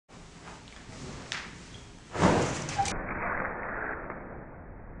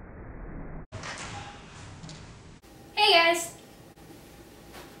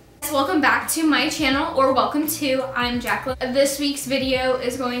guys, welcome back to my channel, or welcome to, I'm Jacqueline. This week's video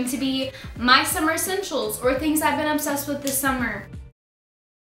is going to be my summer essentials, or things I've been obsessed with this summer.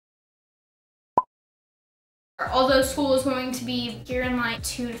 Although school is going to be here in like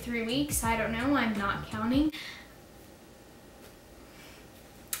 2 to 3 weeks, I don't know, I'm not counting.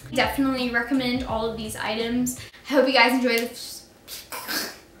 Definitely recommend all of these items. I hope you guys enjoy this.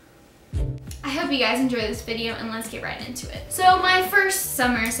 Video, and let's get right into it. So my first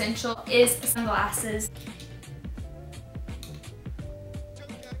summer essential is sunglasses.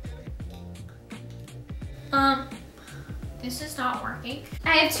 This is not working.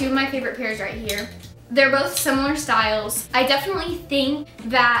 I have two of my favorite pairs right here. They're both similar styles. I definitely think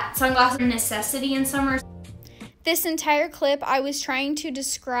that sunglasses are a necessity in summer. This entire clip, I was trying to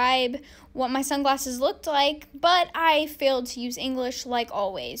describe what my sunglasses looked like, but I failed to use English like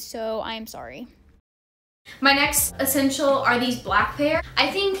always, so I'm sorry. My next essential are these black pair. I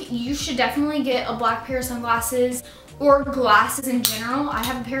think you should definitely get a black pair of sunglasses or glasses in general. I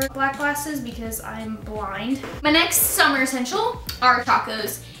have a pair of black glasses because I'm blind. My next summer essential are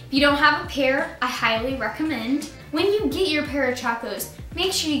Chacos. If you don't have a pair, I highly recommend when you get your pair of Chacos,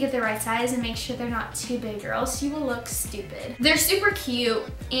 make sure you get the right size and make sure they're not too big or else you will look stupid. They're super cute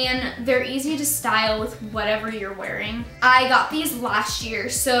and they're easy to style with whatever you're wearing. I got these last year,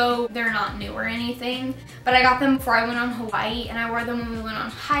 so they're not new or anything, but I got them before I went on Hawaii, and I wore them when we went on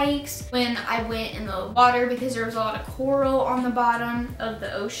hikes, when I went in the water because there was a lot of coral on the bottom of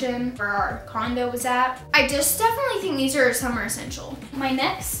the ocean where our condo was at. I just definitely think these are a summer essential. My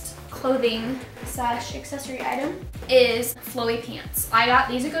next clothing / accessory item is flowy pants. I got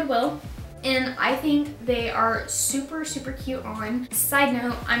these at Goodwill and I think they are super cute on. Side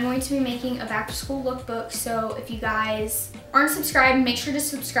note, I'm going to be making a back to school lookbook, so if you guys aren't subscribed, make sure to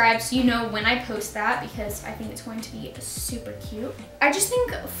subscribe so you know when I post that, because I think it's going to be super cute. I just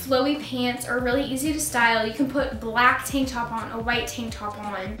think flowy pants are really easy to style. You can put black tank top on, a white tank top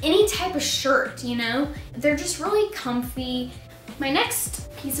on, any type of shirt, you know? They're just really comfy. My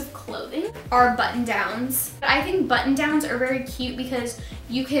next piece of clothing are button downs. I think button downs are very cute because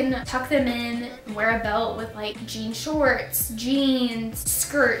you can tuck them in, wear a belt with like jean shorts, jeans,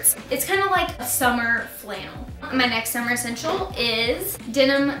 skirts. It's kind of like a summer flannel. My next summer essential is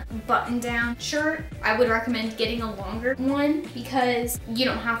denim button down shirt. I would recommend getting a longer one because you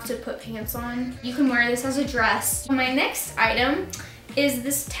don't have to put pants on. You can wear this as a dress. My next item is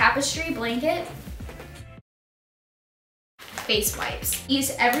this tapestry blanket. Face wipes.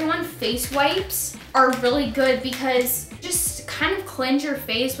 Everyone face wipes are really good because just kind of cleanse your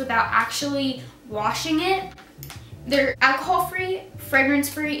face without actually washing it. They're alcohol-free,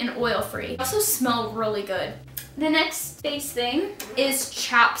 fragrance-free, and oil-free. They also smell really good. The next face thing is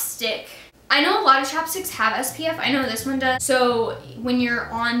chapstick. I know a lot of chapsticks have SPF. I know this one does. So when you're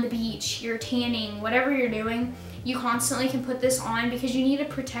on the beach, you're tanning, whatever you're doing, you constantly can put this on because you need to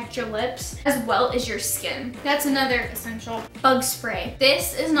protect your lips as well as your skin. That's another essential. Bug spray.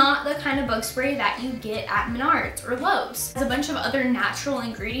 This is not the kind of bug spray that you get at Menards or Lowe's. It's a bunch of other natural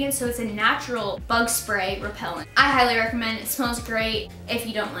ingredients, so it's a natural bug spray repellent. I highly recommend it. It smells great if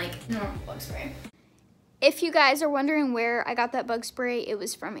you don't like normal bug spray. If you guys are wondering where I got that bug spray, it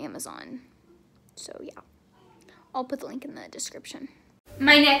was from Amazon. So yeah, I'll put the link in the description.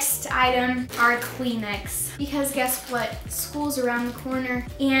 My next item are Kleenex, because guess what? School's around the corner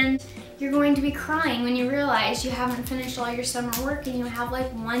and you're going to be crying when you realize you haven't finished all your summer work and you have like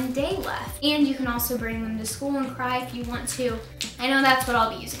 1 day left. And you can also bring them to school and cry if you want to. I know that's what I'll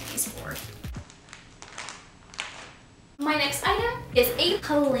be using these for. My next item is a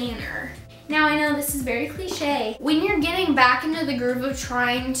planner. Now I know this is very cliche. When you're getting back into the groove of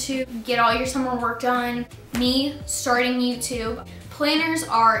trying to get all your summer work done, me starting YouTube, planners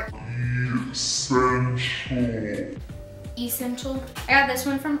are essential. I got this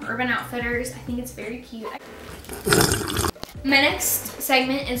one from Urban Outfitters. I think it's very cute. My next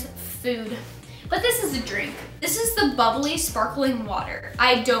segment is food, but this is a drink. This is the bubbly sparkling water.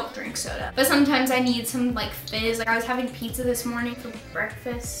 I don't drink soda, but sometimes I need some like fizz. Like I was having pizza this morning for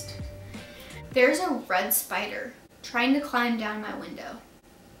breakfast. There's a red spider trying to climb down my window.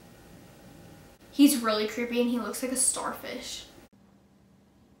 He's really creepy and he looks like a starfish.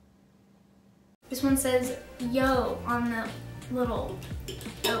 This one says, yo, on the little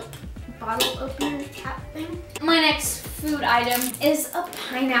bottle opener cap thing. My next food item is a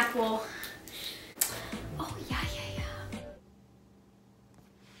pineapple. Oh, yeah.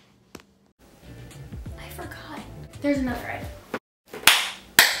 I forgot. There's another item.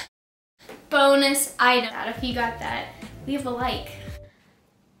 Bonus item. If you got that, leave a like.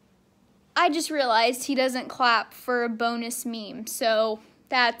 I just realized he doesn't clap for a bonus meme, so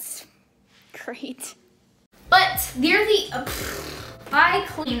That's great. But they're I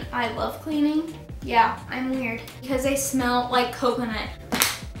clean. I love cleaning. Yeah, I'm weird because they smell like coconut.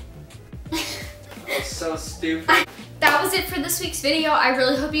 So stupid. That was it for this week's video. I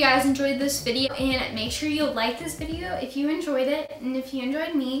really hope you guys enjoyed this video, and make sure you like this video if you enjoyed it and if you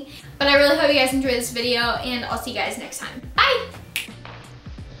enjoyed me. But I really hope you guys enjoyed this video, and I'll see you guys next time. Bye!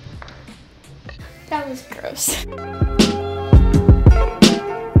 That was gross.